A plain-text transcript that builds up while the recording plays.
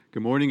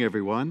Good morning,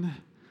 everyone.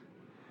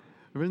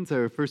 Friends,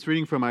 our first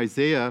reading from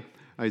Isaiah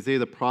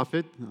the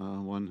prophet,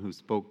 one who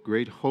spoke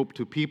great hope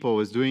to people,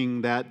 is doing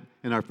that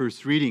in our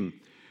first reading.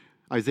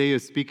 Isaiah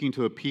is speaking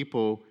to a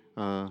people,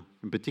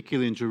 and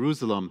particularly in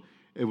Jerusalem.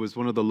 It was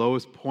one of the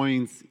lowest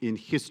points in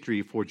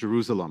history for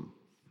Jerusalem.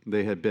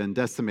 They had been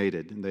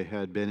decimated, and they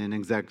had been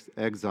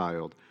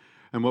exiled.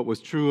 And what was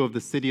true of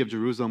the city of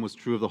Jerusalem was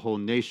true of the whole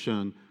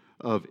nation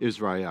of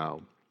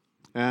Israel.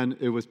 And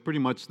it was pretty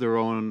much their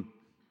own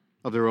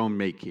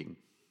making.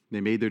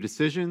 They made their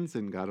decisions,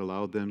 and God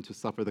allowed them to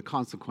suffer the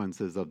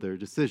consequences of their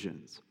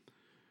decisions.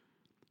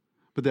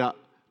 But the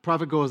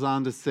prophet goes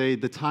on to say,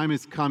 the time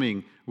is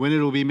coming when it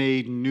will be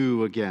made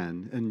new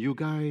again. And you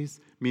guys,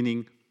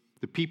 meaning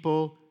the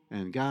people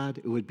and God,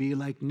 it would be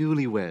like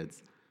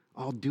newlyweds,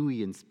 all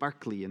dewy and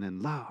sparkly and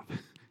in love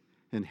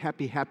and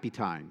happy, happy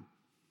time.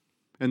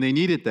 And they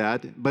needed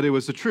that, but it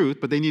was the truth,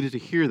 but they needed to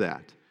hear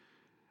that.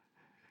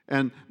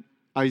 And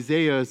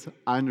Isaiah's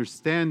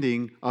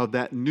understanding of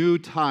that new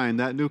time,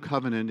 that new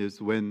covenant,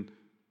 is when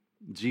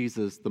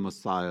Jesus, the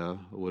Messiah,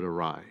 would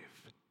arrive.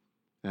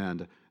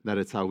 And that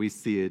is how we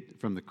see it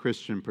from the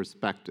Christian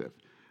perspective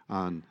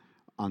on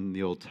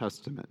the Old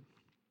Testament.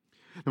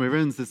 Now, my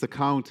friends, this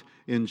account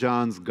in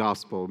John's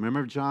Gospel,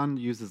 remember John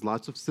uses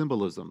lots of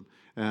symbolism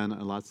and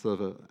lots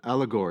of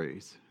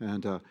allegories.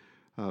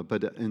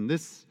 But in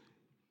this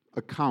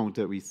account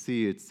that we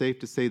see, it's safe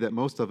to say that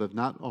most of us,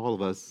 not all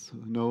of us,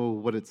 know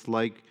what it's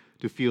like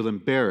to feel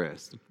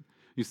embarrassed.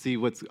 You see,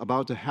 what's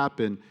about to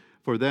happen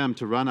for them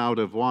to run out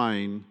of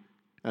wine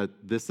at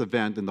this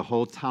event, and the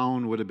whole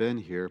town would have been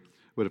here,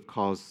 would have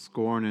caused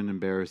scorn and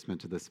embarrassment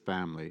to this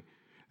family.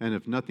 And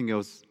if nothing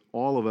else,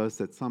 all of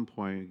us at some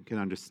point can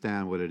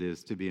understand what it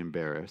is to be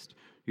embarrassed,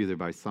 either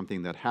by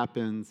something that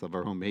happens of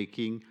our own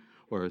making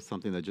or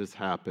something that just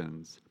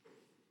happens.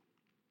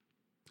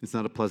 It's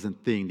not a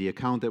pleasant thing. The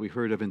account that we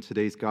heard of in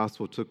today's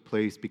gospel took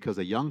place because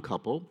a young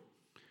couple,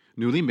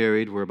 newly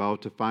married, were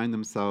about to find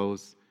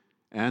themselves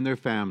and their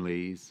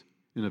families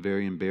in a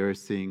very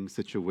embarrassing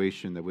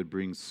situation that would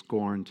bring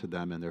scorn to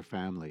them and their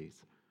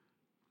families.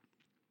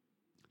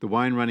 The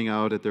wine running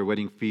out at their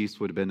wedding feast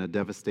would have been a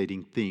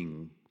devastating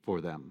thing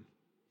for them.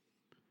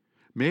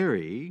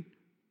 Mary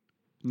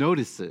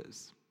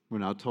notices. We're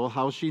not told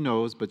how she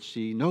knows, but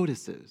she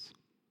notices.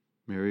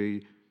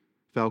 Mary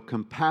felt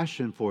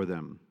compassion for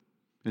them,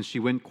 and she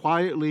went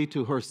quietly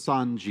to her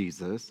son,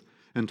 Jesus,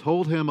 and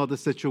told him of the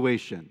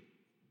situation.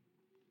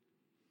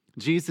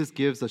 Jesus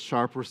gives a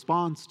sharp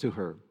response to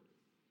her.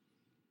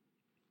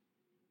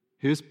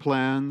 His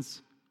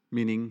plans,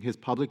 meaning his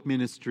public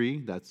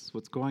ministry, that's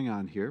what's going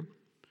on here,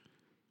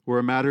 were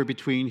a matter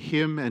between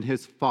him and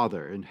his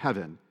Father in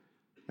heaven.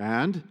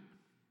 And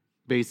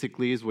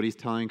basically is what he's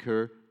telling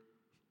her,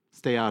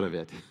 stay out of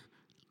it.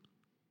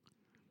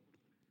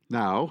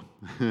 Now,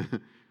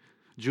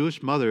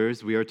 Jewish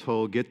mothers, we are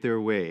told, get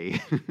their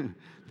way.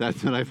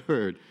 That's what I've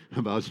heard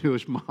about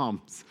Jewish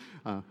moms.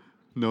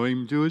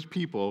 Knowing Jewish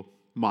people,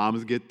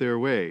 moms get their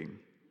way.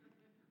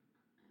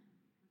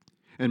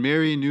 And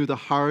Mary knew the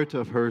heart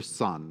of her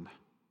son.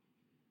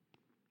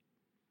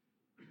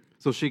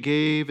 So she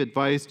gave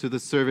advice to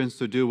the servants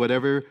to do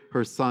whatever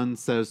her son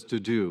says to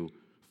do.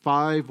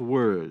 5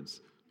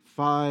 words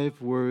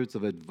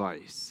of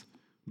advice.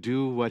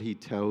 Do what he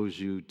tells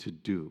you to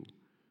do.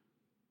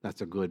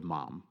 That's a good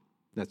mom.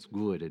 That's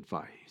good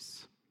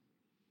advice.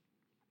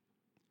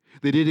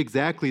 They did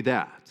exactly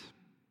that.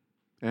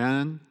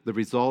 And the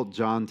result,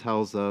 John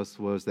tells us,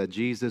 was that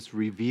Jesus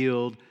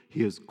revealed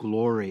his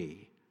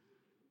glory.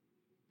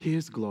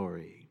 His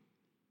glory.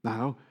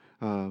 Now,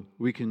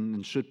 we can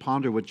and should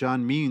ponder what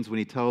John means when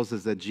he tells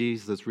us that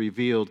Jesus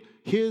revealed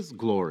his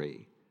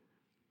glory.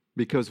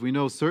 Because we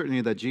know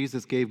certainly that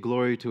Jesus gave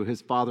glory to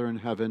his Father in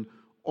heaven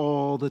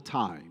all the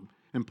time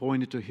and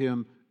pointed to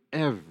him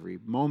every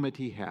moment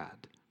he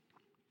had.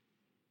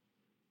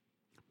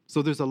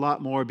 So there's a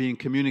lot more being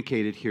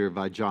communicated here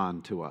by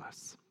John to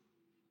us.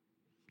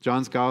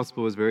 John's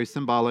gospel is very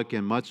symbolic,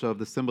 and much of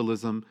the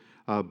symbolism,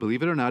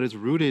 believe it or not, is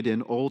rooted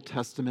in Old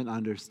Testament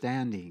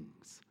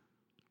understandings.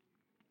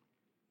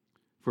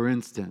 For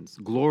instance,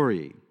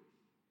 glory.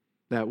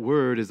 That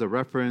word is a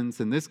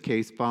reference, in this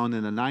case, found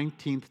in the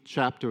 19th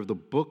chapter of the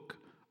book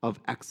of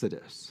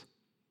Exodus.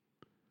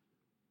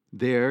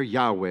 There,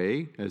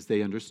 Yahweh, as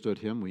they understood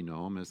him, we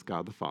know him as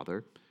God the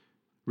Father,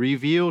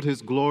 revealed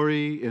his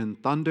glory in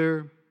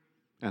thunder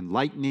and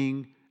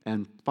lightning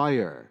and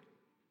fire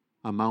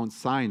on Mount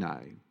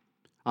Sinai,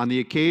 on the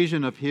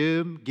occasion of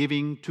him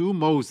giving to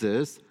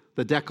Moses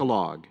the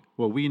Decalogue,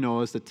 what we know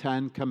as the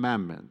 10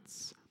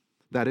 Commandments.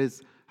 That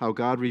is how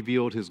God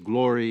revealed his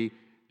glory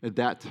at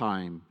that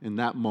time, in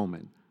that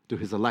moment, to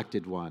his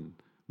elected one,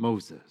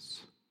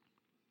 Moses.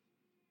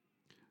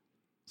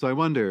 So I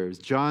wonder, is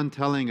John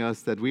telling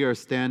us that we are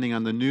standing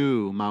on the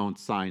new Mount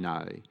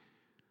Sinai,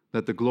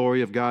 that the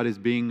glory of God is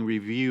being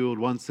revealed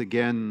once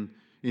again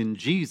in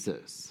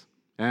Jesus,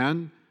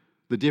 and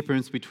the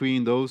difference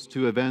between those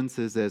two events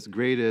is as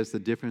great as the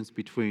difference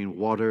between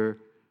water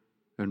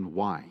and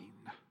wine.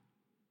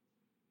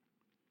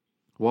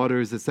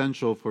 Water is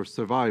essential for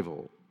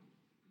survival.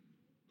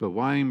 But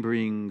wine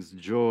brings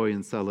joy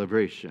and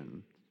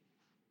celebration.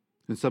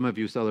 And some of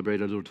you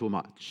celebrate a little too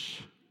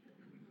much.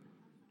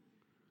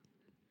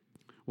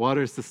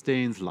 Water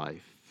sustains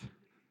life.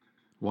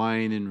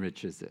 Wine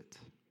enriches it.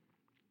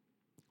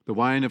 The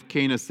wine of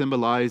Cana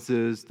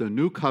symbolizes the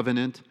new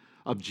covenant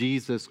of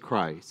Jesus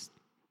Christ.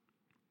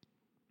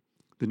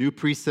 The new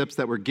precepts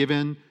that were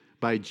given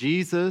by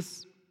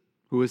Jesus,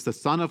 who is the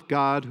Son of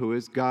God, who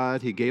is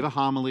God. He gave a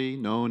homily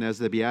known as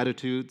the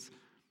Beatitudes.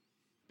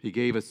 He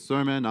gave a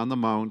sermon on the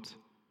Mount,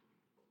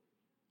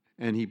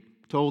 and he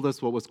told us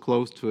what was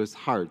close to his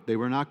heart. They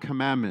were not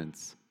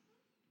commandments.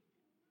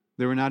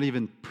 They were not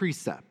even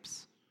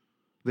precepts.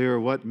 They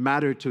were what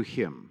mattered to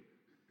him.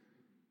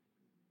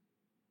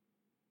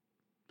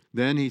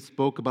 Then he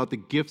spoke about the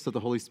gifts of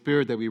the Holy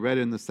Spirit that we read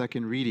in the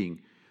second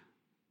reading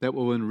that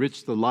will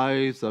enrich the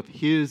lives of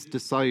his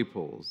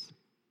disciples.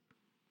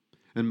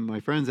 And my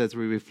friends, as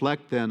we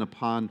reflect then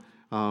upon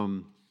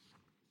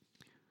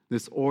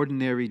this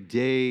ordinary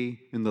day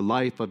in the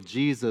life of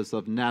Jesus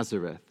of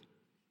Nazareth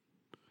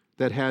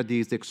that had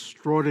these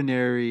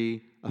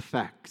extraordinary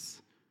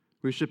effects,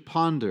 we should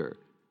ponder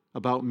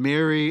about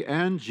Mary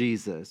and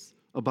Jesus,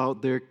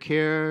 about their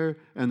care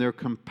and their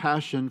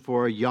compassion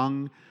for a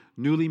young,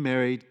 newly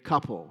married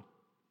couple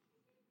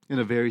in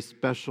a very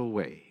special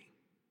way,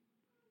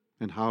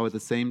 and how at the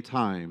same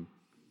time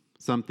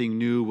something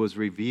new was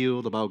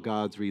revealed about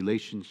God's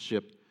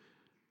relationship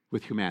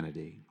with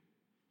humanity.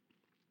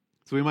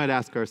 So we might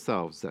ask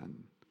ourselves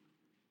then,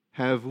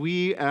 have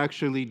we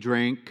actually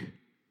drank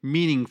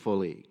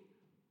meaningfully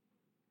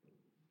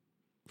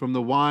from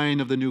the wine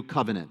of the new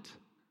covenant?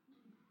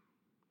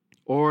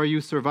 Or are you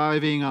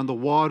surviving on the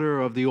water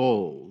of the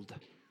old?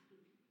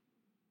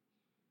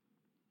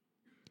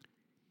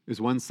 Is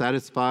one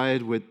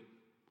satisfied with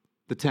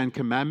the Ten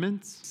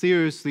Commandments?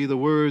 Seriously, the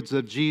words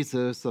of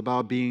Jesus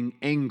about being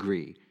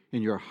angry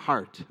in your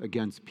heart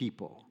against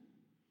people.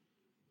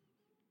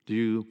 Do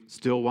you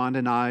still want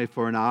an eye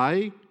for an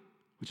eye,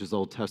 which is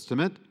Old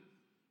Testament?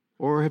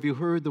 Or have you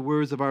heard the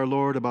words of our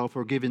Lord about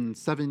forgiving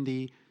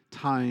 70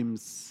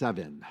 times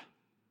 7?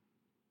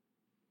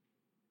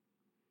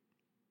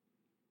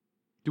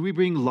 Do we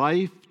bring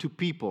life to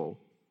people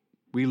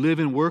we live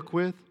and work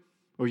with,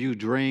 or you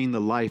drain the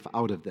life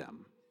out of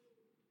them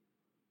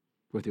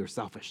with your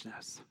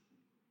selfishness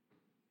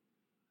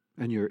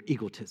and your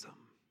egotism?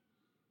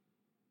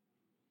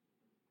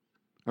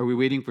 Are we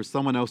waiting for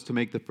someone else to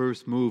make the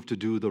first move to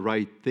do the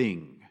right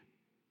thing?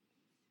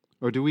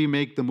 Or do we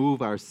make the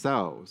move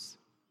ourselves,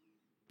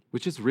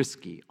 which is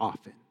risky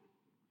often?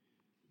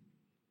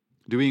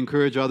 Do we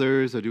encourage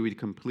others, or do we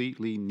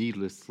completely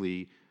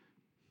needlessly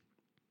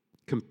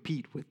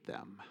compete with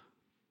them?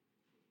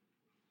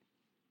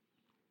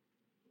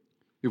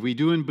 If we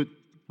do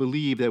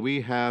believe that we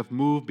have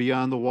moved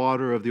beyond the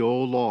water of the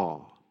old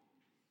law,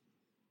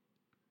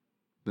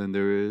 then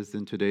there is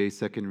in today's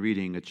second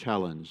reading a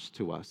challenge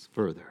to us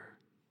further.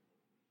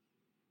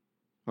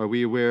 Are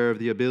we aware of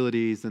the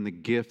abilities and the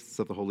gifts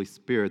of the Holy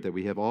Spirit that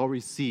we have all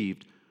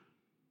received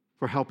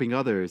for helping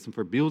others and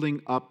for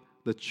building up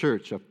the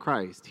church of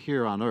Christ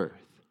here on earth?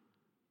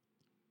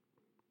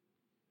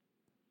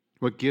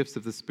 What gifts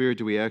of the Spirit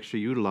do we actually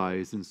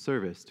utilize in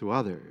service to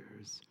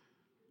others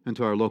and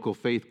to our local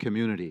faith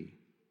community?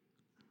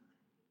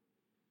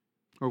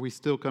 Or are we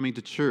still coming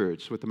to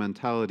church with the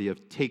mentality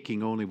of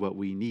taking only what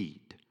we need?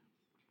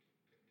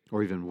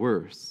 Or even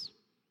worse,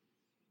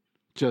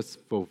 just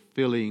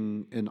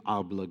fulfilling an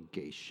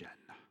obligation.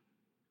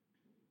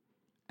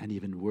 And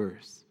even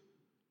worse,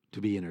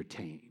 to be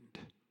entertained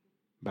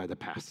by the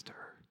pastor.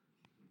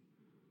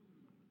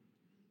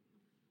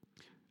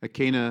 At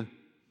Cana,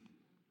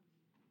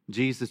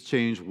 Jesus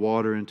changed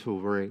water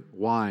into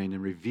wine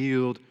and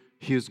revealed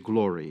his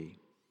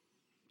glory.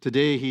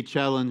 Today, he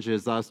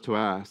challenges us to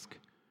ask,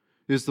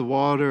 is the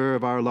water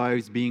of our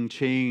lives being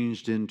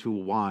changed into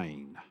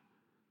wine?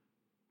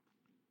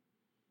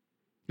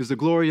 Is the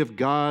glory of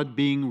God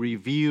being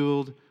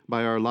revealed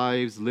by our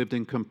lives lived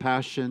in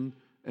compassion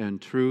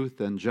and truth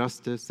and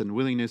justice and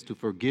willingness to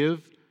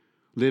forgive,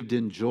 lived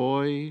in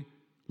joy,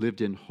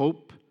 lived in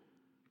hope,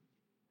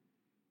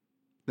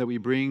 that we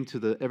bring to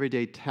the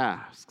everyday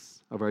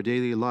tasks of our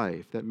daily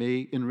life that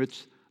may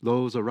enrich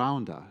those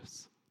around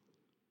us?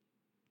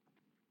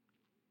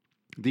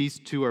 These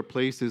two are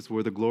places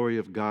where the glory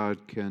of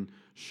God can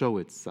show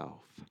itself.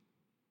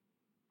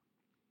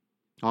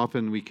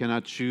 Often we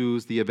cannot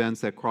choose the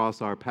events that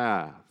cross our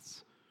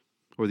paths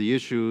or the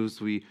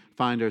issues we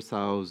find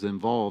ourselves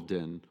involved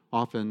in,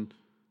 often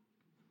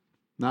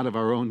not of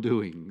our own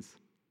doings.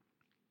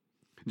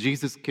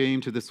 Jesus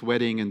came to this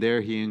wedding, and there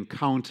he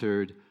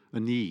encountered a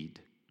need.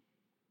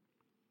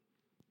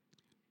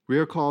 We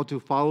are called to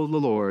follow the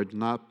Lord,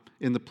 not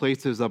in the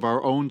places of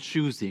our own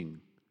choosing,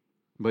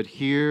 but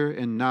here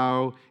and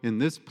now, in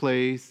this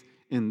place,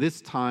 in this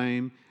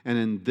time, and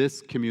in this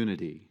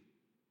community.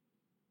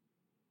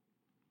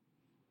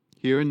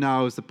 Here and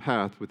now is the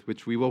path with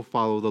which we will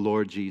follow the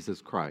Lord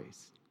Jesus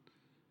Christ.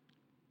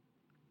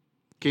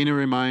 Cana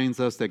reminds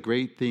us that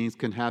great things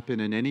can happen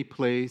in any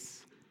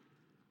place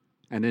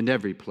and in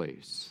every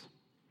place.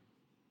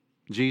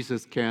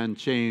 Jesus can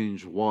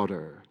change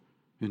water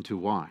into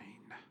wine,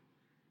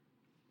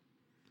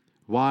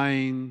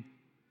 wine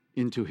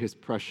into his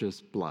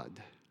precious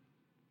blood.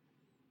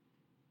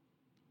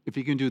 If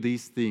he can do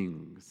these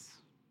things,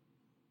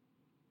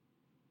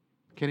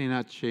 can he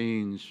not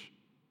change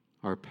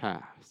our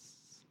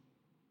pasts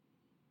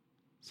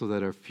so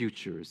that our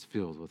future is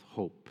filled with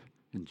hope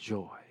and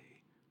joy?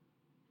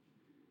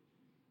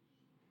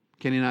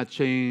 Can he not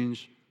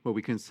change what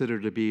we consider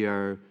to be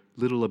our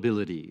little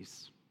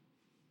abilities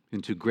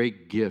into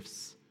great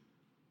gifts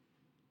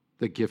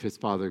that give his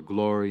Father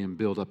glory and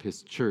build up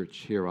his church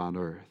here on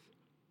earth?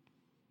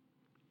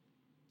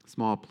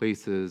 Small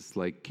places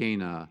like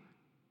Cana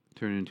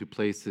turn into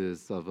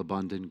places of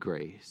abundant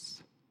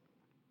grace.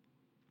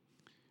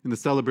 In the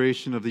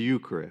celebration of the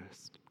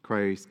Eucharist,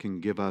 Christ can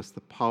give us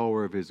the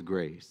power of his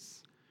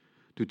grace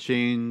to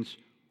change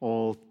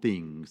all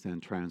things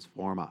and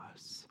transform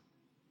us.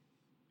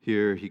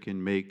 Here he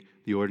can make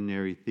the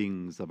ordinary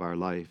things of our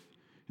life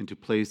into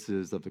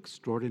places of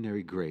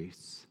extraordinary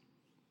grace.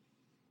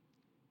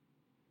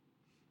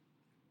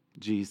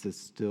 Jesus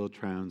still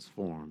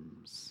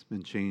transforms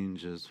and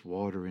changes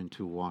water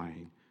into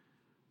wine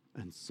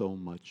and so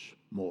much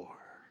more.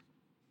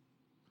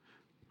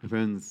 My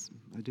friends,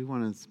 I do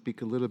want to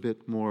speak a little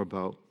bit more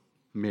about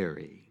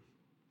Mary.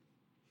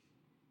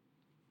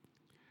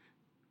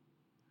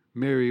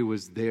 Mary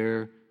was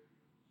there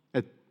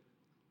at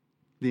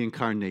the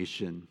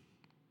incarnation.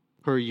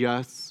 Her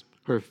yes,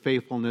 her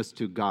faithfulness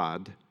to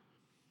God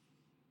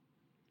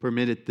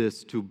permitted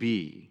this to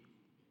be.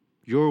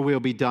 Your will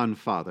be done,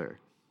 Father.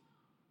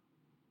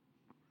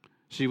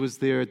 She was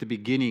there at the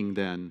beginning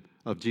then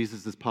of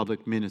Jesus'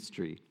 public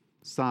ministry.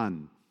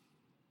 Son,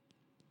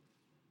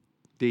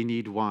 they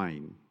need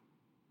wine.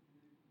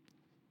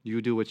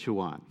 You do what you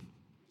want.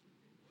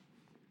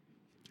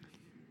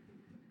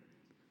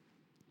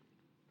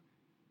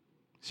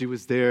 She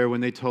was there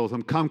when they told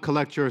him, come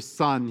collect your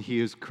son, he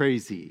is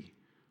crazy.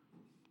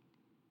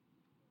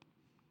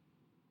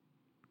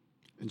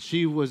 And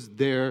she was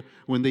there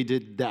when they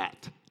did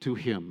that to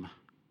him.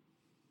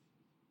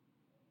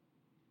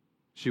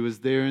 She was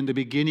there in the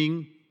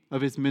beginning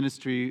of his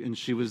ministry, and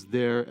she was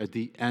there at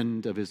the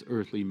end of his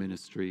earthly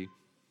ministry.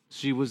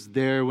 She was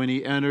there when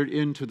he entered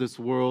into this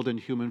world in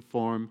human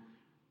form,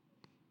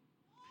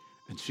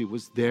 and she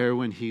was there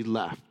when he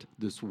left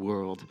this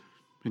world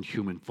in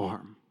human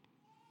form.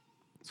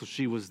 So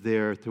she was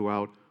there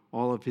throughout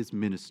all of his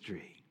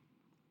ministry.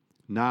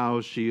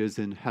 Now she is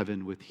in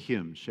heaven with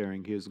him,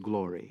 sharing his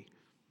glory.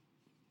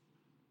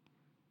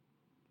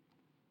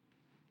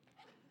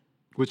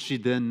 Would she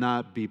then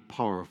not be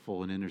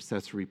powerful in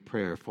intercessory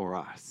prayer for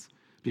us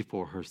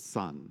before her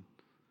Son?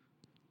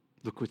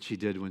 Look what she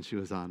did when she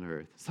was on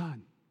earth.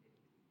 Son,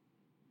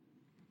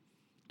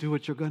 do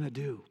what you're going to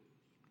do.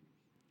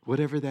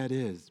 Whatever that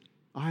is.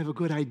 I have a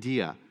good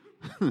idea.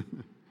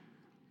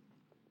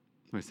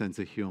 My sense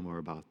of humor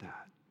about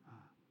that.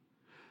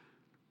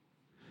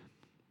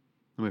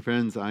 My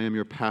friends, I am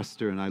your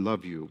pastor and I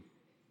love you.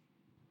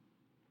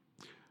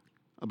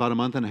 About a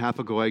month and a half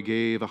ago, I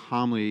gave a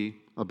homily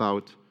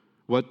about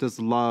what does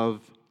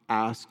love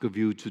ask of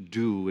you to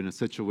do in a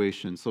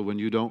situation. So when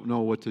you don't know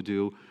what to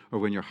do, or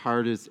when your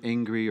heart is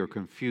angry or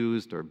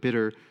confused or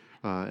bitter,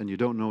 and you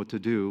don't know what to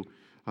do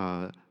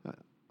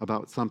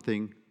about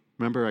something,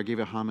 remember I gave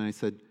a homily and I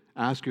said,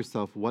 ask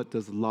yourself, what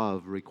does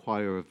love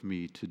require of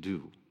me to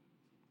do?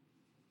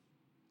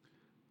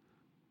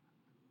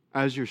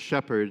 As your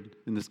shepherd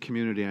in this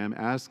community, I am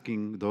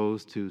asking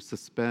those to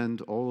suspend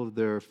all of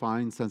their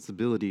fine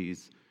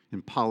sensibilities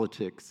in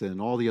politics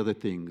and all the other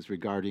things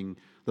regarding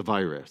the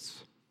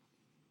virus.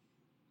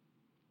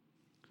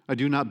 I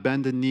do not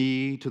bend the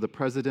knee to the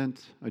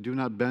president. I do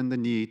not bend the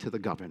knee to the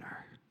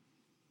governor.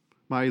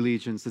 My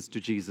allegiance is to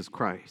Jesus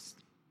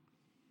Christ.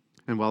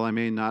 And while I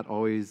may not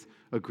always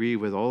agree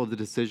with all of the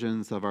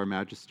decisions of our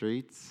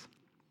magistrates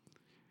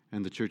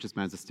and the church's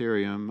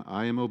magisterium,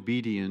 I am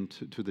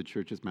obedient to the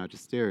church's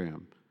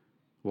magisterium.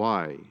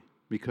 Why?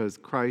 Because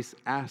Christ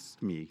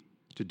asked me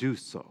to do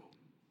so.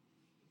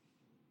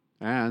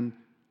 And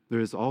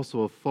there is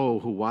also a foe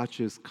who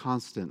watches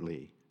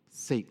constantly,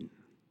 Satan.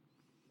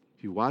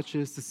 He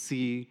watches to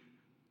see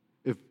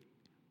if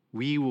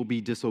we will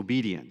be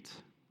disobedient.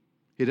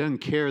 He doesn't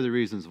care the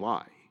reasons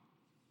why.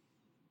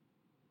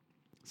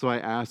 So I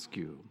ask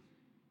you,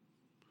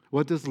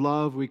 what does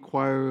love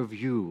require of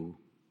you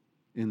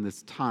in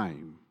this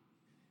time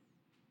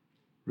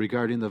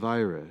regarding the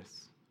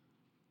virus?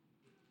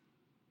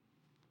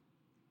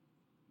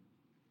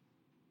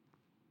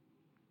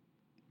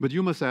 But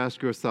you must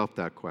ask yourself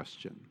that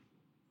question.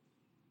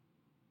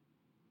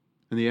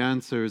 And the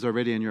answer is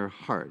already in your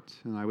heart.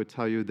 And I would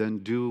tell you, then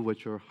do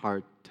what your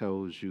heart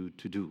tells you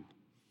to do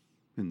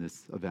in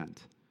this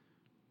event.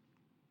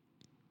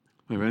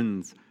 My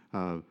friends,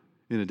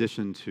 in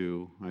addition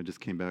to, I just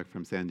came back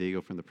from San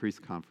Diego from the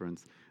priest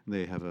conference, and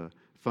they have a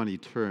funny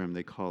term,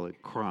 they call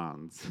it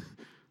crons.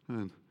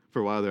 And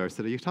for a while there I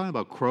said, are you talking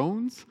about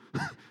Crohn's?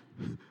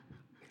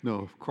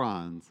 No,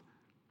 crons.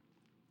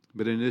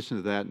 But in addition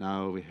to that,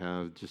 now we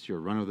have just your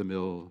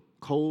run-of-the-mill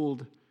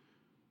cold,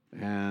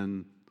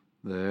 and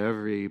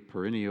every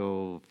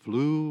perennial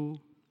flu,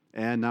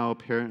 and now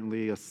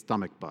apparently a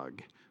stomach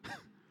bug.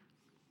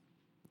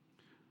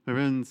 My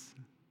friends,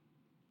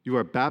 you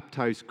are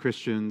baptized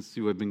Christians.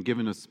 You have been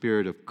given a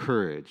spirit of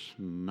courage,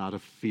 not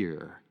of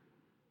fear.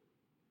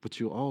 But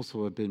you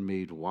also have been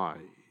made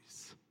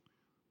wise.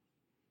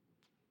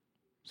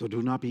 So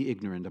do not be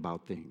ignorant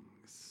about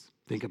things.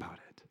 Think about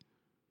it.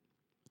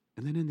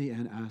 And then in the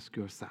end, ask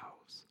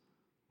yourselves,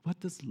 what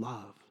does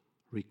love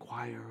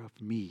require of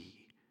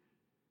me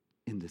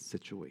in this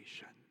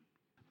situation?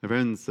 My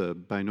friends,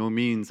 by no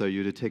means are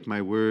you to take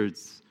my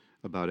words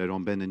about I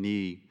don't bend a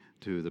knee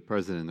to the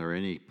president or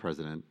any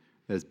president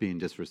as being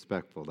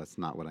disrespectful. That's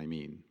not what I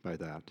mean by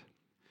that.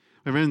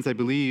 My friends, I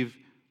believe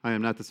I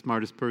am not the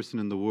smartest person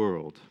in the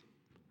world.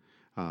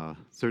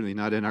 Certainly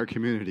not in our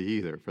community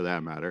either, for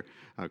that matter,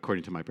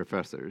 according to my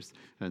professors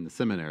in the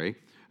seminary.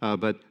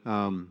 But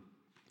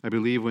I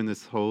believe when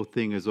this whole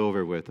thing is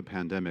over with, the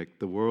pandemic,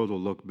 the world will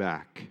look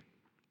back.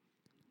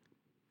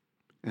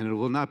 And it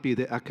will not be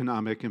the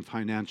economic and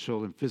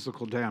financial and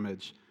physical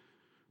damage,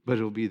 but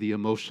it will be the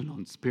emotional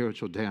and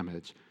spiritual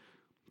damage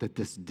that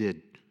this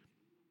did,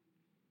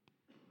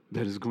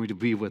 that is going to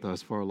be with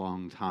us for a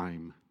long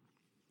time.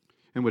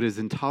 And what is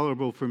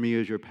intolerable for me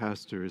as your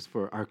pastor is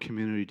for our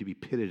community to be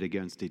pitted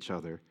against each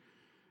other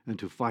and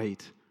to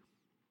fight.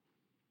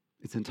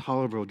 It's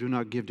intolerable. Do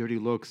not give dirty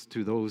looks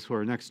to those who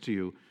are next to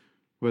you,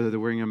 whether they're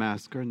wearing a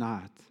mask or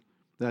not.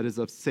 That is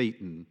of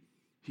Satan.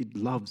 He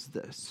loves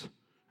this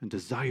and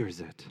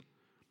desires it.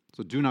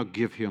 So do not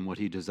give him what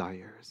he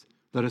desires.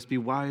 Let us be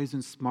wise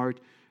and smart,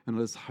 and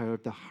let us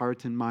have the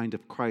heart and mind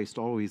of Christ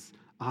always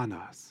on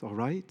us, all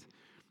right?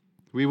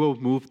 We will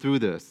move through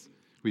this.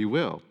 We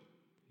will.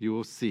 You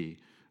will see.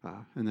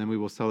 And then we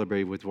will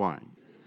celebrate with wine.